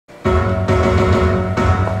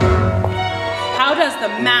does the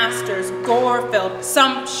master's gore-filled,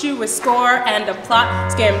 sumptuous score and a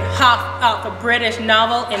plot skimmed hop off a British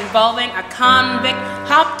novel involving a convict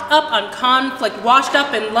hopped up on conflict, washed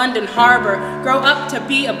up in London harbor, grow up to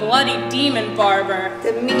be a bloody demon barber?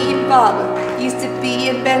 The mean barber used to be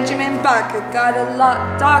in Benjamin Barker, got a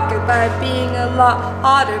lot darker by being a lot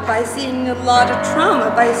odder, by seeing a lot of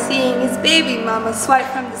trauma, by seeing his baby mama swipe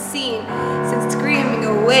from the scene, since screaming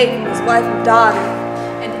away from his wife and daughter.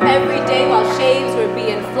 And every day while shaves were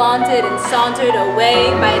being flaunted and sauntered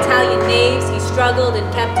away by Italian knaves, he struggled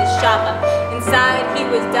and kept his shop up. Inside he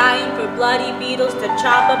was dying for bloody beadles to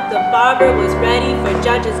chop up. The barber was ready for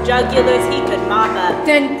judges' jugulars he could mop up.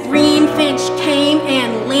 Then green finch came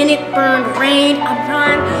and linnet burned rain.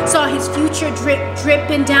 Amherst saw his future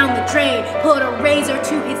dripping down the drain. Put a razor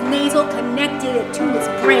to his nasal, connected it to his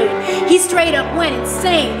brain. He straight up went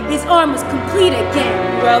insane. His arm was complete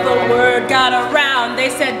again. Well, the word got around.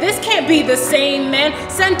 They said, this can't be the same man.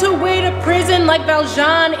 Sent away to prison like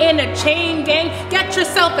Valjean in a chain gang. Get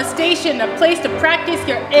yourself a station, a place to practice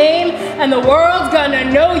your aim, and the world's gonna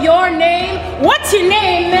know your name. What's your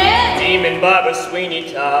name, man? Demon Barber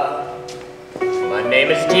Sweeney Todd. My name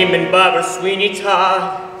is Demon Barber Sweeney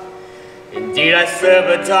Todd. Indeed, I serve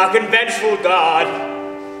a dark and vengeful God,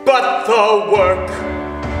 but the work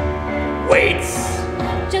waits.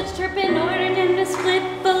 Judge Turpin ordered him to split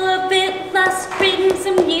full of it last spring.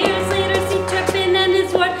 Some years later, see Turpin and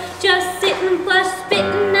his ward just sitting flush,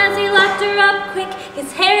 spitting as he locked her up quick.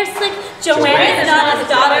 His hair slick. Joanna's not his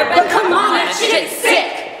daughter, but come on, that shit's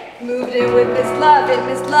sick. Moved in with Miss Love,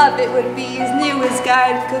 it would be his newest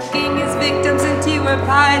guide, cooking his victims into a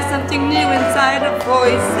pie, something new inside a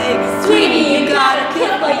voice saying, Sweetie, you gotta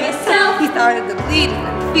kill for yourself. He started the bleeding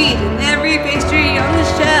and feeding every pastry on the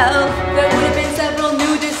shelf. There would have been several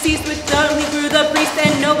new deceased, which totally threw the priest,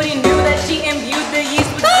 and nobody knew that she imbued the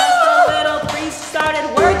yeast with just a little priest started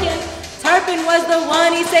working. Turpin was the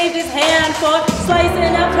one he saved his hand for,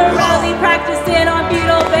 slicing up carousey, practicing on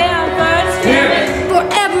beetle Bamford. For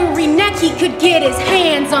every neck he could get his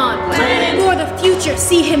hands on. For the future,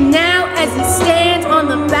 see him now as he stands on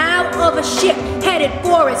the bow of a ship headed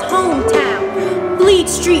for his hometown. Fleet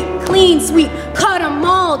Street, clean sweep, cut 'em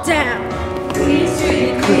all down. Clean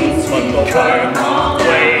Street, clean sweep, cut 'em all down.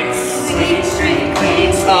 Clean Street,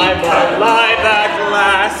 clean sweep, I'm alive at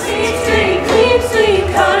last. Clean Street, clean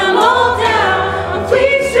sweep, cut 'em all down. On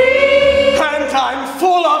Fleet Street, And I'm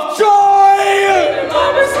full of joy. Demon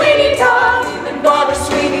Barber Sweeney Todd, Demon Barber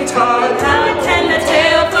Sweeney Todd. Now I tend the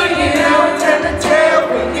tale for you. Now I tell the tale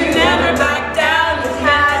for you. You never back down, you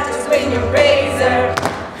had to swing your razor.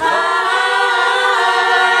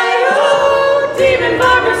 Hi-oh, Demon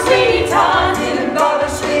Barber Sweeney Todd, Demon Barber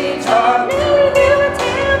Sweeney Todd. Now we do a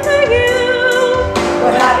tale for you.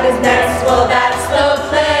 What happens next? Well, that's the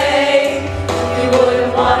play. You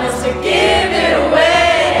wouldn't want us to give it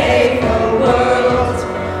away. The world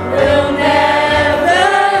will never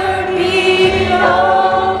be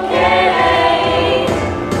okay.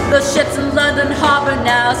 The ship's in London harbor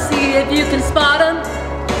now, see if you can spot him.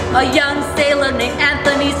 A young sailor named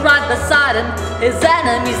Anthony's right beside him. His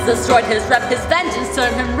enemies destroyed his rep, his vengeance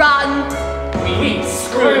turned him rotten. We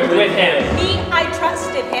screwed with him. Me, I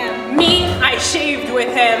trusted him. Me, I shaved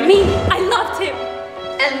with him. Me, I loved him.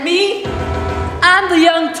 And me, I'm the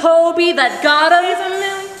young Toby that got him. There's a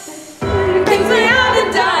million Things we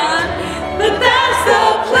haven't done, but that's the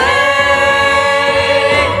play.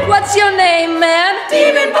 What's your name, man?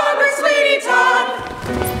 Demon Barber